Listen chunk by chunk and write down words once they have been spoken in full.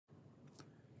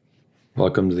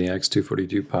Welcome to the Acts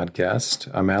 2:42 podcast.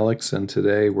 I'm Alex, and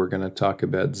today we're going to talk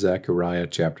about Zechariah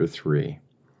Chapter 3.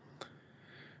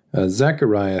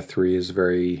 Zechariah 3 is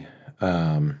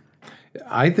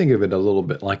I think of it a little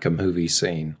bit like a movie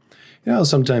scene. You know,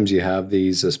 sometimes you have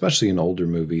these, especially in older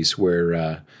movies,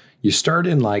 where you start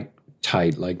in like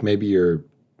tight, like maybe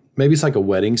it's like a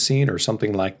wedding scene or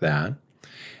something like that,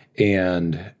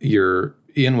 and you're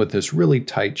in with this really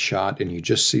tight shot, and you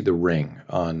just see the ring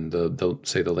on the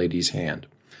say the lady's hand,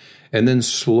 and then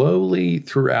slowly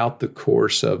throughout the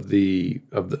course of the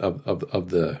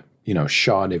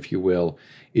shot, if you will,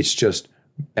 it's just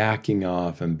backing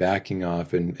off,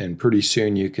 and pretty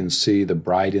soon you can see the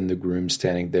bride and the groom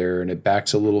standing there, and it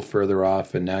backs a little further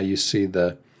off, and now you see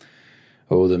the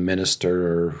minister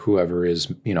or whoever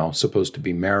is, supposed to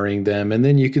be marrying them. And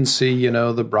then you can see,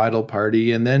 the bridal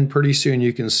party. And then pretty soon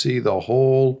you can see the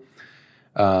whole,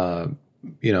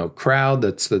 crowd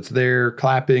that's there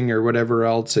clapping or whatever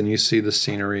else. And you see the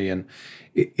scenery. And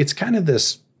it's kind of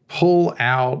this pull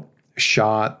out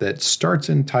shot that starts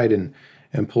in tight and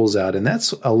pulls out. And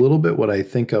that's a little bit what I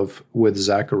think of with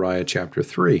Zechariah chapter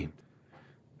 3.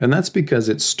 And that's because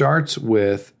it starts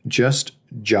with just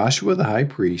Joshua the high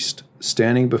priest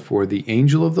standing before the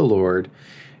angel of the Lord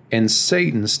and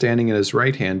Satan standing at his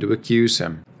right hand to accuse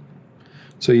him.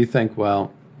 So you think,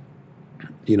 well,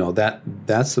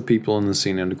 that's the people in the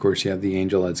scene. And of course, you have the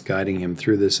angel that's guiding him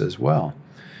through this as well.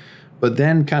 But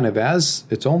then kind of as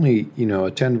it's only,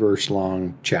 a 10 verse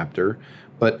long chapter,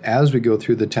 but as we go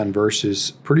through the 10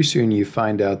 verses, pretty soon you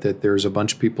find out that there's a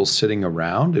bunch of people sitting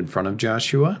around in front of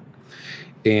Joshua.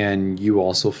 And you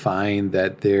also find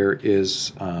that there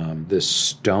is this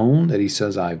stone that he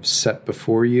says, I've set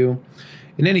before you.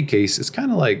 In any case, it's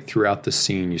kind of like throughout the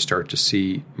scene, you start to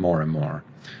see more and more.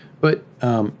 But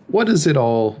what does it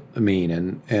all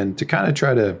mean? And to kind of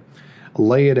try to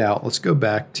lay it out, let's go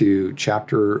back to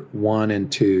chapter 1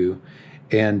 and 2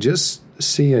 and just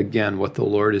see again what the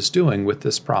Lord is doing with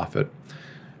this prophet.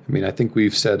 I mean, I think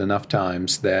we've said enough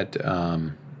times that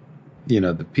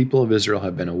the people of Israel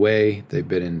have been away. They've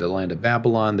been in the land of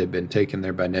Babylon. They've been taken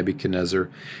there by Nebuchadnezzar.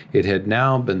 It had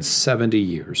now been 70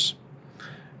 years.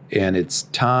 And it's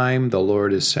time, the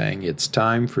Lord is saying, it's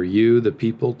time for you, the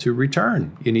people, to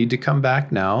return. You need to come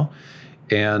back now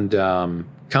and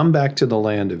come back to the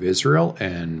land of Israel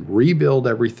and rebuild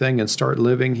everything and start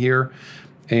living here.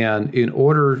 And in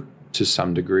order, to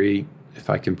some degree, if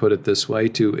I can put it this way,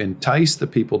 to entice the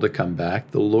people to come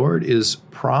back, the Lord is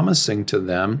promising to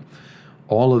them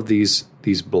all of these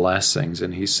blessings.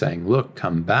 And he's saying, look,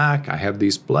 come back. I have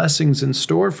these blessings in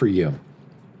store for you.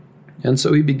 And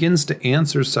so he begins to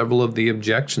answer several of the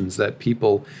objections that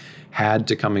people had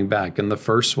to coming back. And the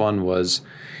first one was,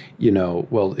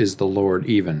 well, is the Lord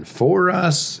even for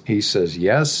us? He says,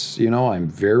 yes, I'm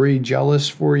very jealous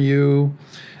for you.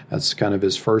 That's kind of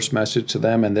his first message to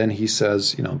them. And then he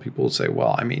says, people will say,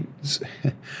 well, I mean,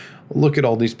 look at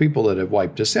all these people that have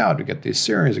wiped us out. We got the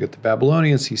Assyrians, we got the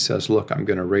Babylonians. He says, look, I'm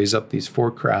going to raise up these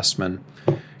 4 craftsmen.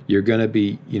 You're going to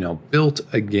be, built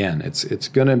again. It's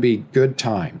going to be good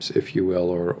times, if you will,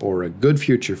 or a good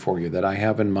future for you that I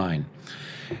have in mind.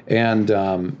 And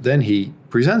then he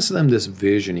presents to them this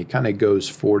vision. He kind of goes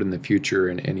forward in the future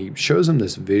and he shows them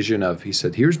this vision of, he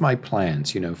said, here's my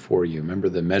plans, for you. Remember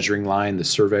the measuring line, the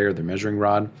surveyor, the measuring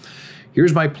rod?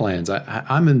 Here's my plans.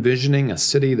 I'm envisioning a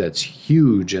city that's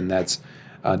huge and that's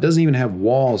doesn't even have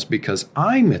walls because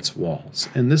I'm its walls.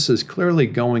 And this is clearly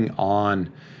going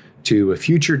on to a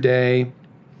future day,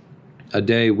 a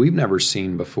day we've never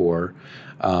seen before,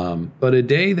 but a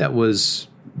day that was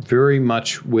very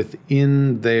much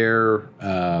within their,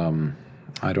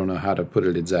 I don't know how to put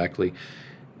it exactly.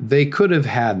 They could have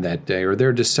had that day, or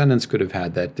their descendants could have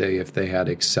had that day if they had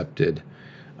accepted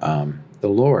the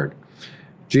Lord,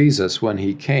 Jesus, when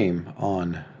he came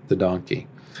on the donkey.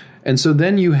 And so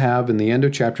then you have in the end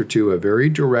of chapter 2 a very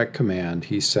direct command.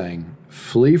 He's saying,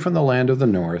 flee from the land of the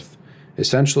north.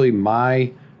 Essentially,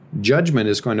 my judgment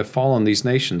is going to fall on these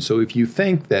nations. So if you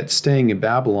think that staying in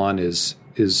Babylon is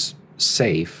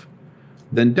safe,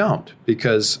 then don't,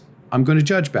 because I'm going to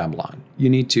judge Babylon. You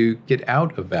need to get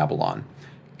out of Babylon.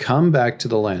 Come back to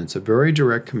the land. It's a very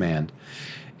direct command.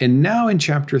 And now in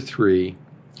chapter 3,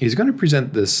 he's going to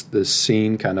present this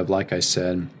scene, kind of like I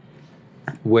said,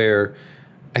 where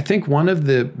I think one of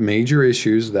the major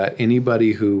issues that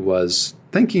anybody who was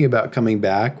thinking about coming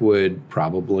back would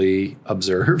probably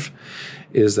observe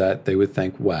is that they would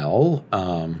think, well,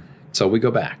 so we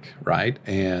go back, right?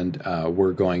 And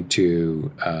we're going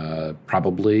to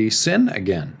probably sin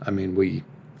again. I mean,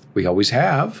 we always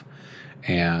have,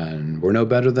 and we're no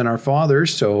better than our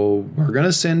fathers, so we're going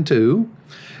to sin too.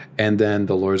 And then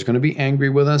the Lord's going to be angry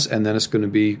with us, and then it's going to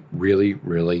be really,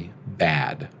 really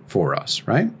bad for us,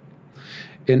 right?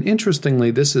 And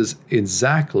interestingly, this is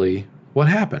exactly what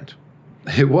happened.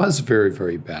 It was very,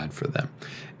 very bad for them.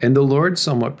 And the Lord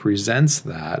somewhat presents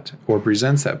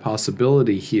that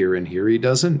possibility here and here. He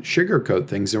doesn't sugarcoat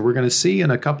things. And we're going to see in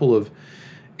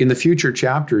the future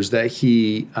chapters that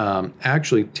he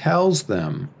actually tells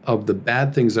them of the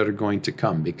bad things that are going to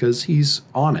come, because he's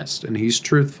honest and he's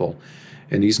truthful.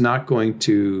 And he's not going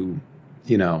to,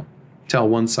 tell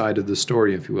one side of the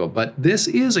story, if you will. But this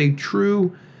is a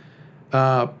true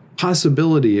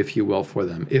possibility, if you will, for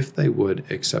them, if they would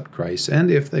accept Christ and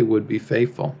if they would be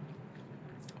faithful.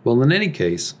 Well, in any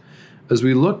case, as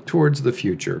we look towards the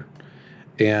future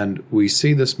and we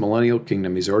see this millennial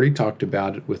kingdom, he's already talked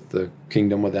about it with the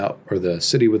kingdom without, or the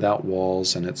city without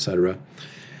walls, and etc.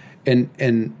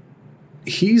 And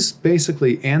he's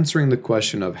basically answering the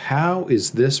question of how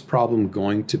is this problem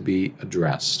going to be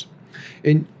addressed?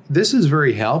 And this is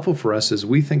very helpful for us as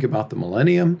we think about the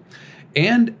millennium,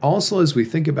 and also as we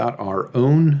think about our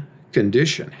own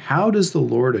condition. How does the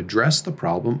Lord address the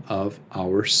problem of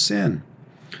our sin?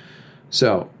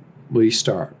 So we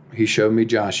start. He showed me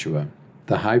Joshua,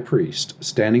 the high priest,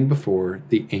 standing before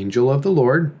the angel of the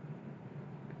Lord.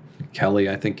 Kelly,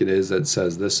 I think it is, that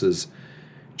says this is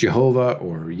Jehovah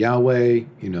or Yahweh,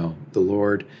 the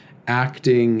Lord,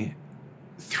 acting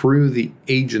through the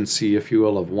agency, if you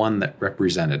will, of one that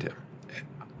represented him.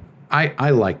 I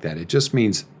like that. It just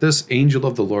means this angel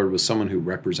of the Lord was someone who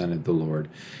represented the Lord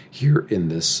here in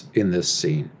this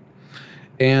scene.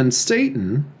 And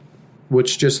Satan,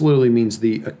 which just literally means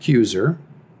the accuser,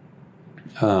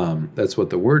 that's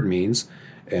what the word means,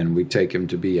 and we take him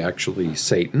to be actually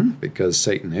Satan, because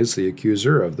Satan is the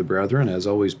accuser of the brethren, has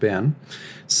always been.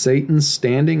 Satan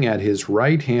standing at his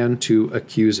right hand to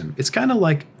accuse him. It's kind of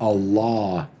like a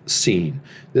law scene.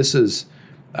 This is,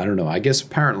 I don't know, I guess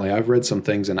apparently I've read some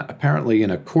things, and apparently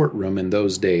in a courtroom in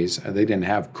those days, they didn't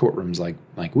have courtrooms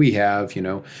like we have,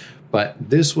 but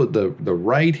this was the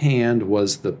right hand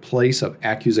was the place of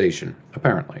accusation,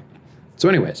 apparently. So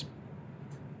anyways,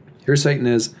 here Satan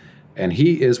is, and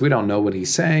we don't know what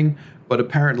he's saying, but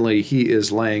apparently he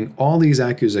is laying all these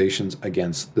accusations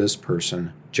against this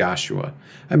person, Joshua.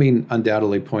 I mean,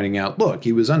 undoubtedly pointing out, look,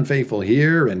 he was unfaithful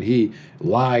here, and he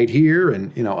lied here,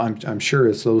 and, I'm sure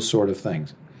it's those sort of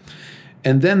things.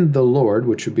 And then the Lord,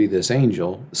 which would be this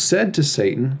angel, said to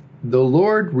Satan, "The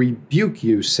Lord rebuke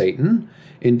you, Satan.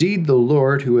 Indeed, the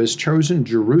Lord who has chosen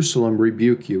Jerusalem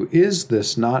rebuke you. Is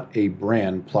this not a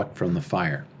brand plucked from the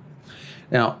fire?"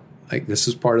 Now, this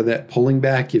is part of that pulling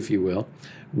back, if you will.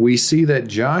 We see that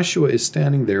Joshua is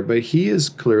standing there, but he is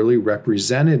clearly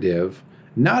representative,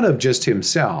 not of just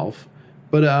himself,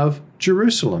 but of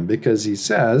Jerusalem, because he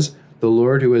says, "The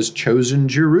Lord who has chosen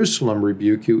Jerusalem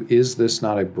rebuke you. Is this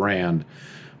not a brand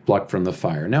plucked from the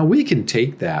fire?" Now, we can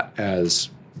take that as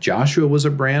Joshua was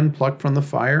a brand plucked from the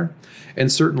fire,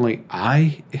 and certainly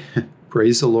I,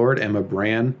 praise the Lord, am a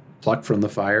brand plucked from the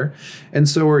fire, and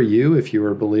so are you if you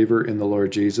are a believer in the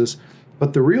Lord Jesus.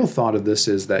 But the real thought of this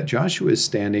is that Joshua is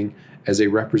standing as a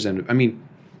representative. I mean,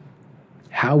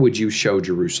 how would you show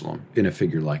Jerusalem in a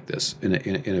figure like this, in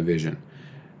a vision?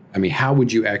 I mean, how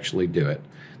would you actually do it?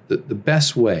 The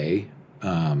best way,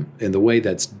 and the way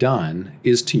that's done,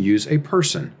 is to use a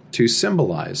person to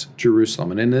symbolize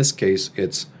Jerusalem. And in this case,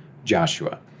 it's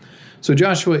Joshua. So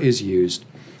Joshua is used,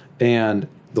 and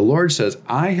the Lord says,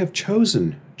 "I have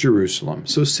chosen Jerusalem."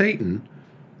 So Satan,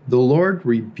 the Lord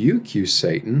rebuke you,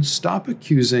 Satan. Stop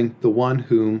accusing the one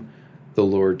whom the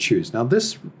Lord chooses. Now,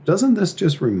 doesn't this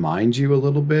just remind you a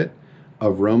little bit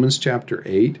of Romans chapter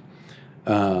 8,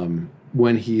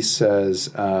 when he says,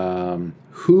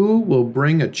 "Who will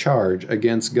bring a charge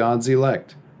against God's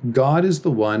elect? God is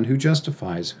the one who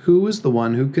justifies. Who is the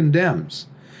one who condemns?"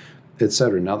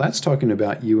 Etc. Now, that's talking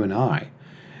about you and I.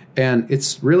 And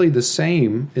it's really the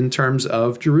same in terms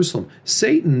of Jerusalem.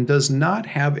 Satan does not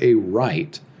have a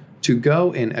right to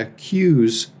go and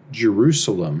accuse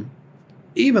Jerusalem,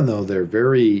 even though they're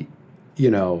very,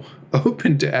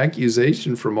 open to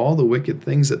accusation from all the wicked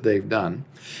things that they've done,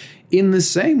 in the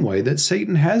same way that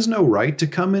Satan has no right to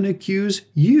come and accuse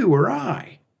you or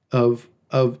I of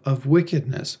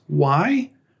wickedness.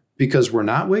 Why? Because we're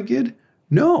not wicked?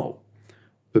 No,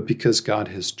 but because God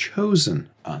has chosen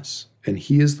us, and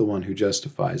he is the one who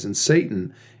justifies. And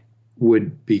Satan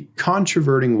would be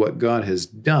controverting what God has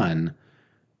done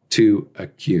to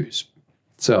accuse.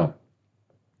 So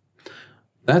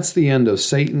that's the end of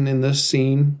Satan in this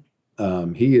scene.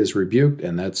 He is rebuked,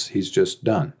 and he's just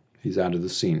done. He's out of the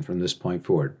scene from this point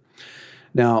forward.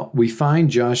 Now, we find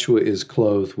Joshua is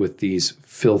clothed with these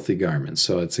filthy garments.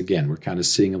 So it's, again, we're kind of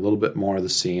seeing a little bit more of the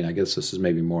scene. I guess this is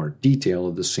maybe more detail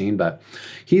of the scene, but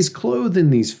he's clothed in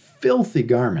these filthy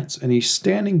garments, and he's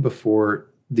standing before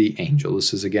the angel.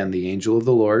 This is, again, the angel of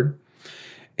the Lord.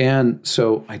 And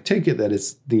so I take it that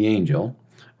it's the angel,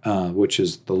 which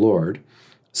is the Lord,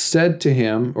 said to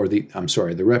him,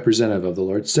 the representative of the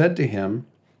Lord said to him,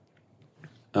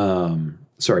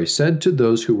 said to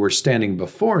those who were standing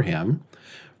before him,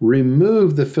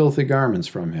 remove the filthy garments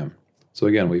from him. So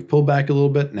again, we've pulled back a little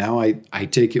bit. Now I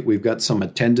take it we've got some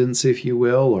attendants, if you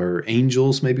will, or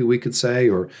angels, maybe we could say,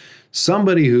 or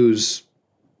somebody who's,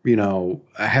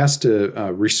 has to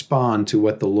respond to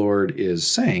what the Lord is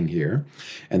saying here.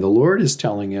 And the Lord is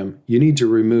telling him, you need to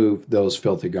remove those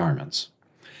filthy garments.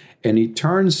 And he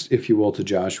turns, if you will, to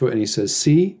Joshua, and he says,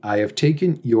 see, I have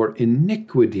taken your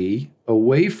iniquity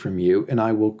away from you, and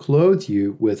I will clothe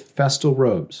you with festal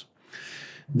robes.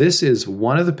 This is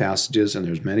one of the passages, and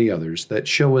there's many others, that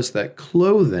show us that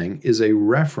clothing is a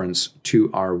reference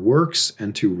to our works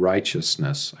and to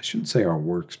righteousness. I shouldn't say our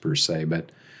works per se,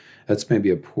 but that's maybe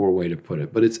a poor way to put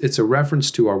it. But it's a reference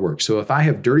to our works. So if I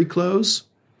have dirty clothes,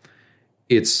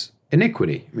 it's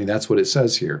iniquity. I mean, that's what it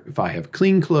says here. If I have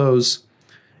clean clothes,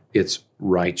 it's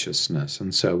righteousness.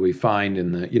 And so we find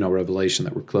in the Revelation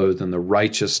that we're clothed in the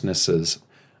righteousnesses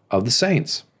of the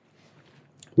saints.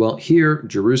 Well, here,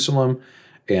 Jerusalem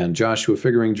and Joshua,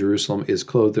 figuring Jerusalem, is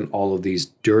clothed in all of these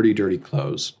dirty, dirty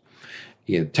clothes.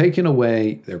 He had taken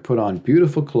away, they're put on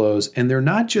beautiful clothes, and they're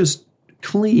not just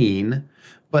clean,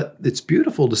 but it's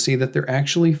beautiful to see that they're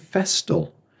actually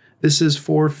festal. This is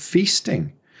for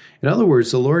feasting. In other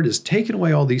words, the Lord has taken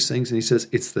away all these things, and he says,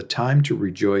 it's the time to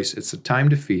rejoice. It's the time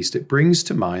to feast. It brings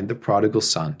to mind the prodigal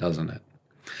son, doesn't it?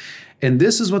 And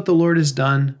this is what the Lord has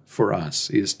done for us.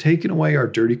 He has taken away our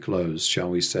dirty clothes, shall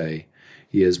we say.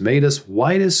 He has made us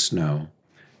white as snow,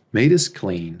 made us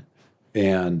clean,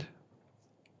 and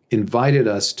invited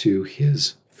us to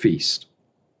his feast.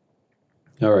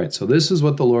 All right, so this is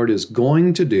what the Lord is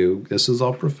going to do. This is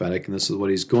all prophetic, and this is what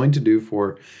he's going to do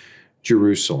for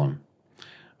Jerusalem.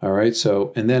 All right,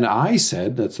 so, and then I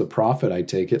said, that's the prophet, I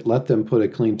take it, let them put a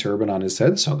clean turban on his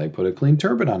head. So they put a clean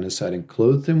turban on his head and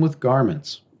clothed him with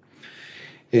garments.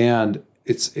 And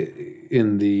it's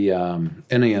in the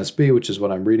NASB, which is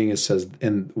what I'm reading, it says,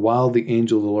 and while the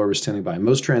angel of the Lord was standing by.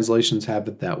 Most translations have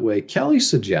it that way. Kelly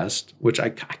suggests, which I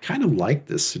kind of like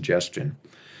this suggestion,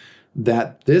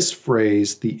 that this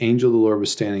phrase, the angel of the Lord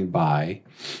was standing by,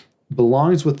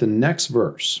 belongs with the next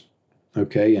verse.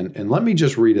 Okay, and let me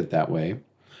just read it that way.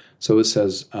 So it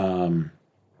says,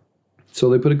 so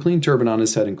they put a clean turban on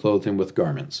his head and clothed him with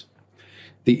garments.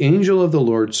 The angel of the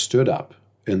Lord stood up,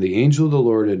 and the angel of the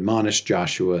Lord admonished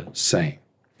Joshua, saying,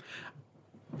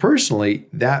 personally,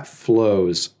 that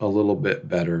flows a little bit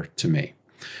better to me.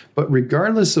 But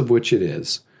regardless of which it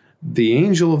is, the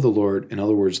angel of the Lord, in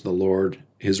other words, the Lord,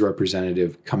 his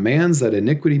representative, commands that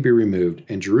iniquity be removed,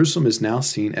 and Jerusalem is now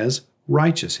seen as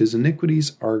righteous. His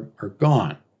iniquities are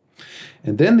gone.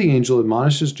 And then the angel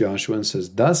admonishes Joshua and says,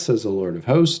 thus says the Lord of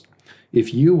hosts,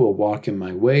 if you will walk in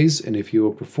my ways, and if you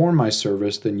will perform my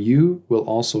service, then you will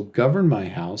also govern my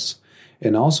house,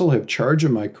 and also have charge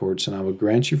of my courts, and I will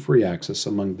grant you free access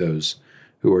among those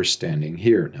who are standing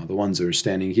here. Now, the ones that are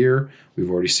standing here,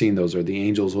 we've already seen those are the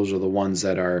angels. Those are the ones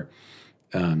that are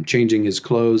changing his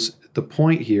clothes. The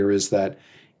point here is that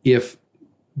if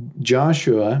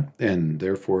Joshua, and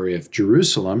therefore if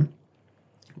Jerusalem,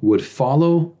 would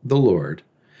follow the Lord,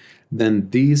 then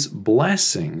these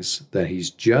blessings that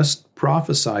he's just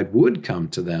prophesied would come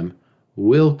to them,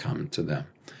 will come to them.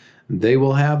 They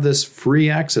will have this free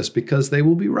access because they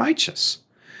will be righteous.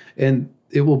 And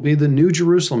it will be the new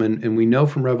Jerusalem. And we know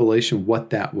from Revelation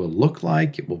what that will look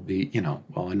like. It will be, well,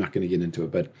 I'm not going to get into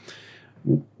it, but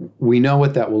we know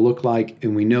what that will look like.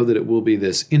 And we know that it will be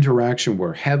this interaction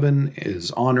where heaven is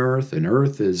on earth and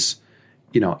earth is,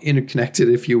 interconnected,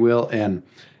 if you will.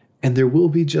 And there will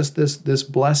be just this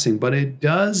blessing, but it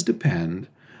does depend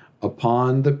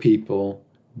upon the people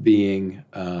being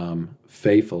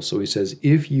faithful. So he says,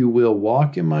 if you will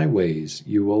walk in my ways,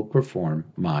 you will perform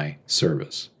my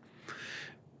service.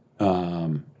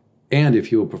 And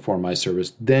if you will perform my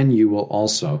service, then you will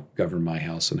also govern my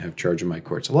house and have charge of my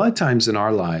courts. A lot of times in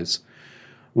our lives,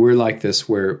 we're like this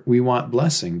where we want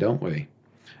blessing, don't we?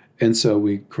 And so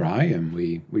we cry and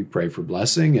we pray for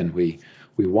blessing and we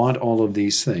want all of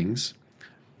these things,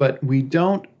 but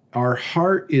our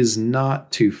heart is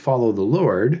not to follow the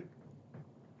Lord.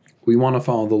 We want to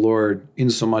follow the Lord in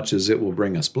so much as it will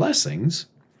bring us blessings,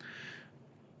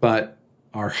 but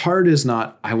our heart is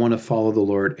not, I want to follow the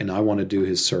Lord and I want to do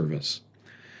his service.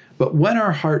 But when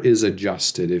our heart is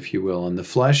adjusted, if you will, and the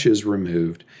flesh is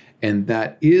removed, and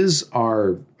that is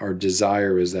our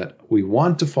desire, is that we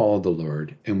want to follow the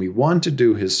Lord and we want to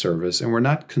do his service, and we're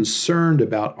not concerned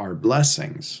about our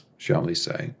blessings, shall we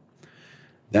say,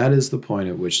 that is the point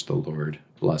at which the Lord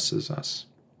blesses us.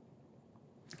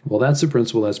 Well, that's the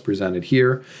principle that's presented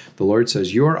here. The Lord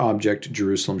says, your object,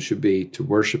 Jerusalem, should be to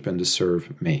worship and to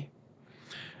serve me.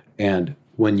 And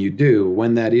when you do,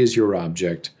 when that is your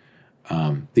object,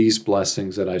 these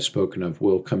blessings that I've spoken of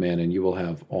will come in, and you will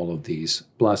have all of these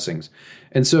blessings.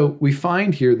 And so we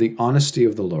find here the honesty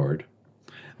of the Lord,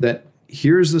 that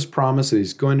here's this promise that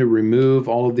he's going to remove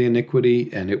all of the iniquity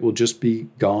and it will just be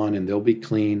gone and they'll be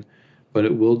clean, but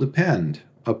it will depend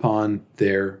upon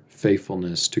their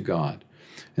faithfulness to God.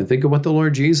 And think of what the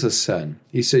Lord Jesus said.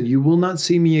 He said, you will not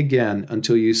see me again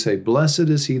until you say, blessed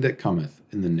is he that cometh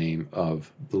in the name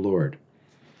of the Lord.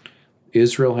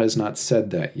 Israel has not said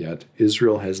that yet.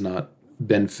 Israel has not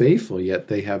been faithful yet.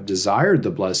 They have desired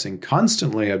the blessing,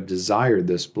 constantly have desired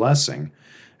this blessing,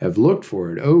 have looked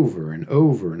for it over and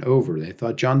over and over. They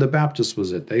thought John the Baptist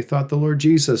was it. They thought the Lord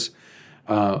Jesus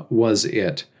was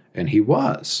it, and he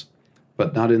was,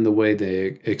 but not in the way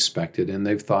they expected. And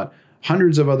they've thought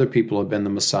hundreds of other people have been the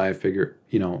Messiah figure,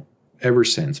 ever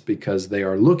since, because they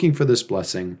are looking for this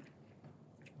blessing,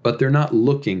 but they're not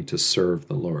looking to serve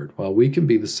the Lord. Well, we can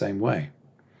be the same way.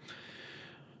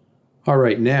 All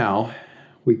right, now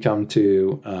we come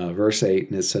to verse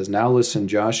 8, and it says, now listen,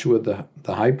 Joshua the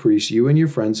high priest, you and your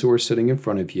friends who are sitting in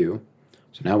front of you.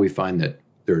 So now we find that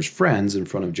there's friends in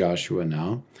front of Joshua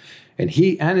now. And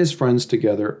he and his friends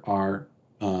together are,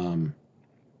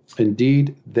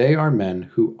 indeed, they are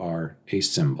men who are a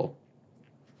symbol.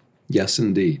 Yes,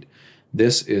 indeed.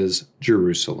 This is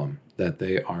Jerusalem that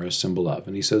they are a symbol of.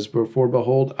 And he says, for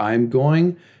behold, I am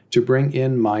going to bring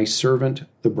in my servant,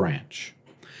 the branch.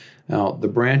 Now, the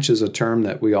branch is a term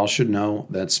that we all should know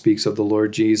that speaks of the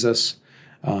Lord Jesus.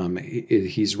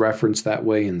 He's referenced that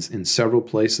way in several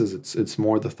places. It's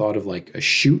more the thought of like a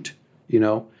shoot,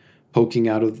 poking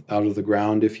out of the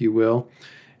ground, if you will.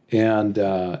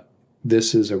 And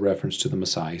this is a reference to the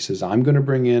Messiah. He says, I'm going to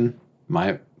bring in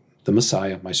the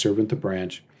Messiah, my servant, the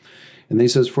branch. And then he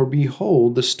says, for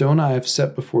behold, the stone I have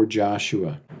set before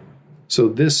Joshua. So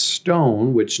this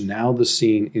stone, which now the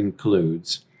scene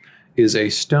includes, is a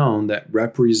stone that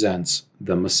represents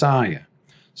the Messiah.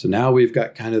 So now we've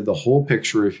got kind of the whole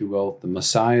picture, if you will. The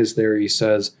Messiah is there. He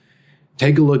says,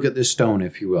 take a look at this stone,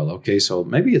 if you will. Okay, so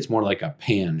maybe it's more like a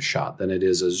pan shot than it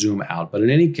is a zoom out. But in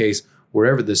any case,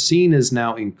 wherever the scene is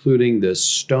now including this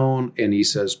stone, and he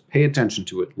says, pay attention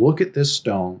to it. Look at this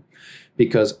stone,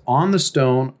 because on the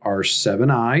stone are 7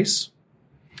 eyes.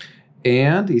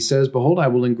 And he says, behold, I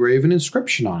will engrave an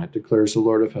inscription on it, declares the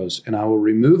Lord of hosts, and I will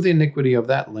remove the iniquity of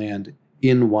that land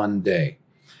in one day.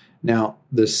 Now,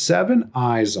 the 7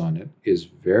 eyes on it is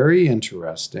very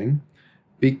interesting,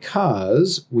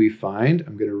 because we find,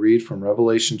 I'm going to read from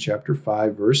Revelation chapter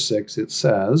 5, verse 6, it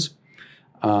says,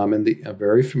 in a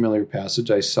very familiar passage,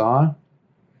 I saw,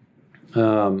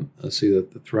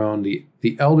 the throne,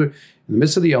 the elder, in the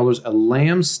midst of the elders, a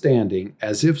lamb standing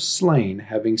as if slain,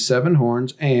 having 7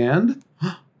 horns and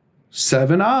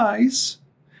 7 eyes,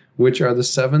 which are the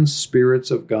 7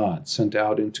 spirits of God sent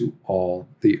out into all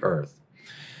the earth.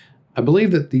 I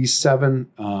believe that these 7,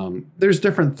 there's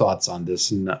different thoughts on this,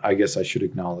 and I guess I should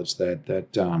acknowledge that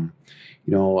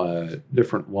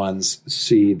different ones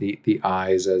see the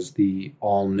eyes as the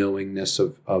all-knowingness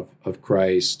of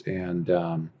Christ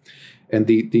and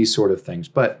these sort of things.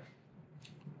 But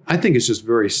I think it's just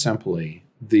very simply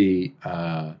the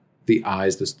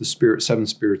eyes, the spirit, 7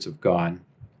 spirits of God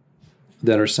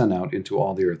that are sent out into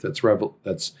all the earth.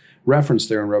 That's referenced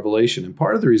there in Revelation. And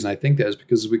part of the reason I think that is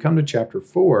because as we come to chapter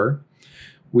 4,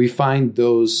 we find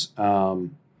those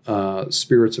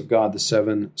spirits of God, the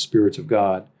 7 spirits of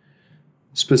God,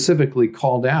 specifically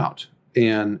called out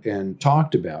and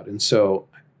talked about. And so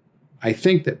I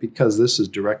think that because this is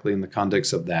directly in the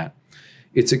context of that,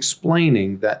 it's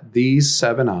explaining that these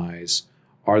 7 eyes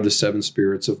are the 7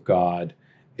 spirits of God,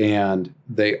 and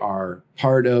they are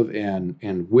part of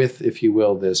and with, if you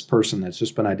will, this person that's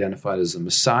just been identified as the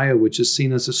Messiah, which is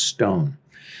seen as a stone.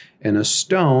 And a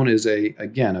stone is, a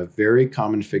very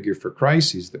common figure for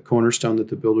Christ. He's the cornerstone that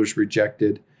the builders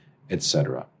rejected,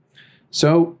 etc.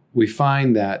 So we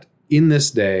find that in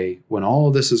this day, when all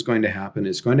of this is going to happen,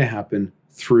 it's going to happen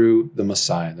through the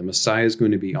Messiah. The Messiah is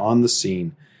going to be on the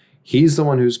scene. He's the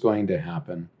one who's going to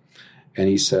happen. And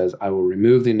he says, I will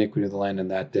remove the iniquity of the land in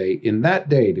that day. In that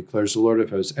day, declares the Lord of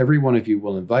hosts, every one of you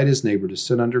will invite his neighbor to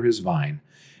sit under his vine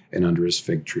and under his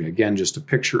fig tree. Again, just a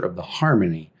picture of the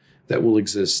harmony that will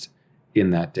exist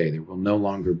in that day. There will no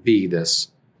longer be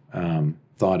this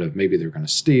thought of maybe they're going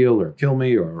to steal or kill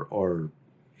me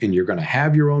and you're going to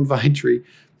have your own vine tree.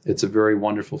 It's a very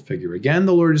wonderful figure. Again,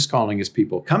 the Lord is calling his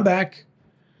people, come back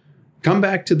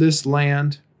to this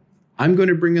land. I'm going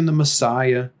to bring in the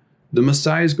Messiah. The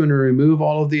Messiah is going to remove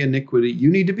all of the iniquity.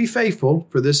 You need to be faithful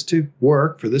for this to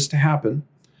work, for this to happen.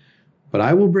 But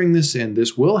I will bring this in.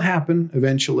 This will happen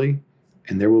eventually,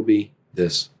 and there will be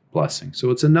this blessing. So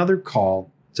it's another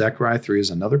call. Zechariah 3 is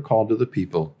another call to the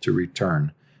people to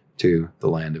return to the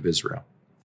land of Israel.